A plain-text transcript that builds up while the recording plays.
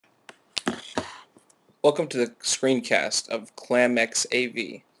Welcome to the screencast of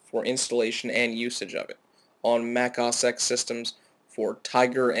ClamXav for installation and usage of it on Mac OS X systems for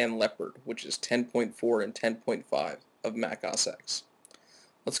Tiger and Leopard, which is 10.4 and 10.5 of Mac OS X.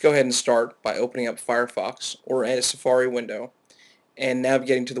 Let's go ahead and start by opening up Firefox or a Safari window and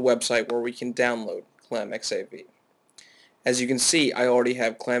navigating to the website where we can download ClamXav. As you can see, I already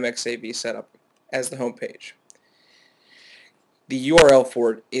have ClamXav set up as the home page. The URL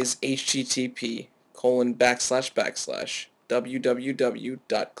for it is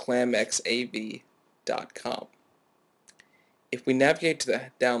http://www.clamxav.com. If we navigate to the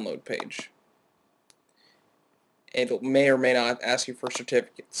download page, it may or may not ask you for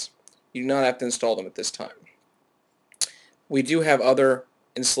certificates. You do not have to install them at this time. We do have other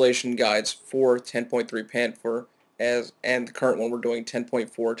installation guides for 10.3 Panther and the current one we're doing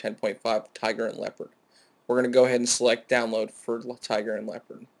 10.4, 10.5 Tiger and Leopard. We're going to go ahead and select download for Tiger and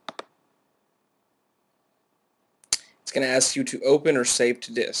Leopard. It's going to ask you to open or save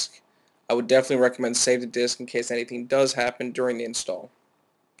to disk. I would definitely recommend save to disk in case anything does happen during the install.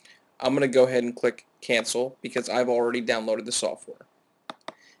 I'm going to go ahead and click cancel because I've already downloaded the software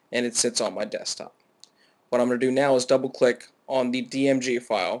and it sits on my desktop. What I'm going to do now is double click on the DMG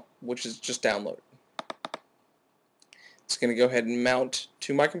file, which is just downloaded. It's going to go ahead and mount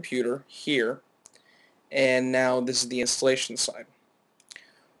to my computer here, and now this is the installation side.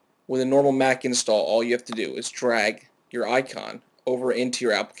 With a normal Mac install, all you have to do is drag your icon over into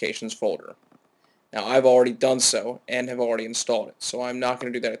your applications folder. Now I've already done so and have already installed it, so I'm not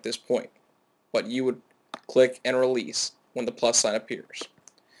going to do that at this point. But you would click and release when the plus sign appears.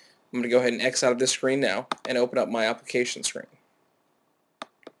 I'm going to go ahead and X out of this screen now and open up my application screen.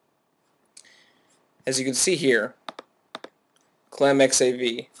 As you can see here,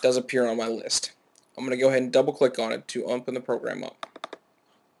 ClamXav does appear on my list. I'm going to go ahead and double click on it to open the program up.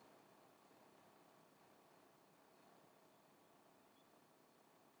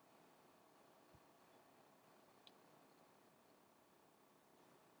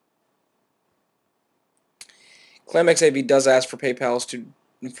 ClamXav does ask for does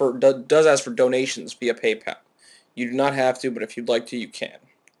ask for donations via PayPal. You do not have to, but if you'd like to, you can.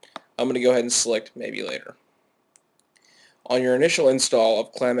 I'm going to go ahead and select maybe later. On your initial install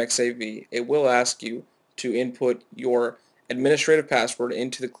of ClamXav, it will ask you to input your administrative password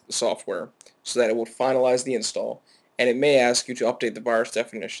into the software so that it will finalize the install, and it may ask you to update the virus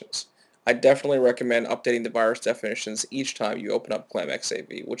definitions. I definitely recommend updating the virus definitions each time you open up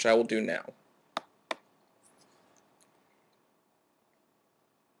ClamXav, which I will do now.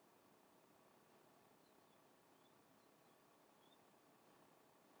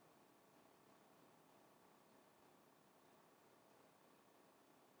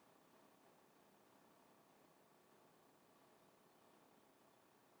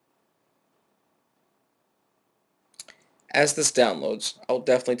 As this downloads, I'll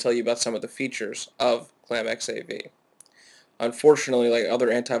definitely tell you about some of the features of ClamXav. Unfortunately, like other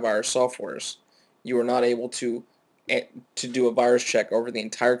antivirus softwares, you are not able to do a virus check over the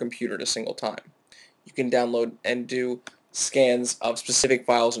entire computer at a single time. You can download and do scans of specific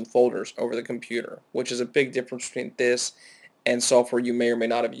files and folders over the computer, which is a big difference between this and software you may or may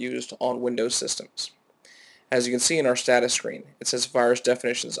not have used on Windows systems. As you can see in our status screen, it says virus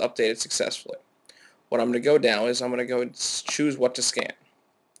definitions updated successfully. What I'm going to go down is I'm going to go and choose what to scan.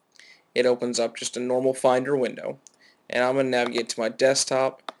 It opens up just a normal Finder window, and I'm going to navigate to my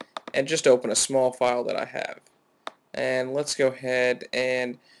desktop and just open a small file that I have. And let's go ahead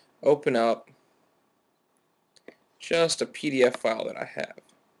and open up just a PDF file that I have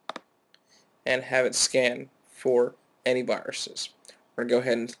and have it scan for any viruses. We're going to go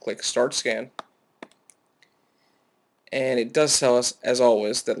ahead and click Start Scan. And it does tell us, as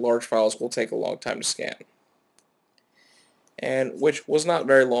always, that large files will take a long time to scan, and which was not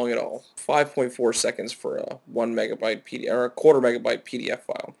very long at all. 5.4 seconds for a 1 megabyte PDF or a quarter megabyte PDF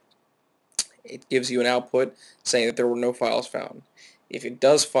file. It gives you an output saying that there were no files found. If it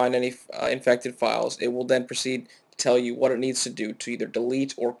does find any infected files, it will then proceed to tell you what it needs to do to either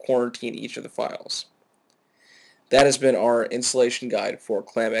delete or quarantine each of the files. That has been our installation guide for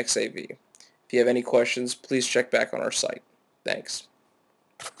ClamXav. If you have any questions, please check back on our site. Thanks.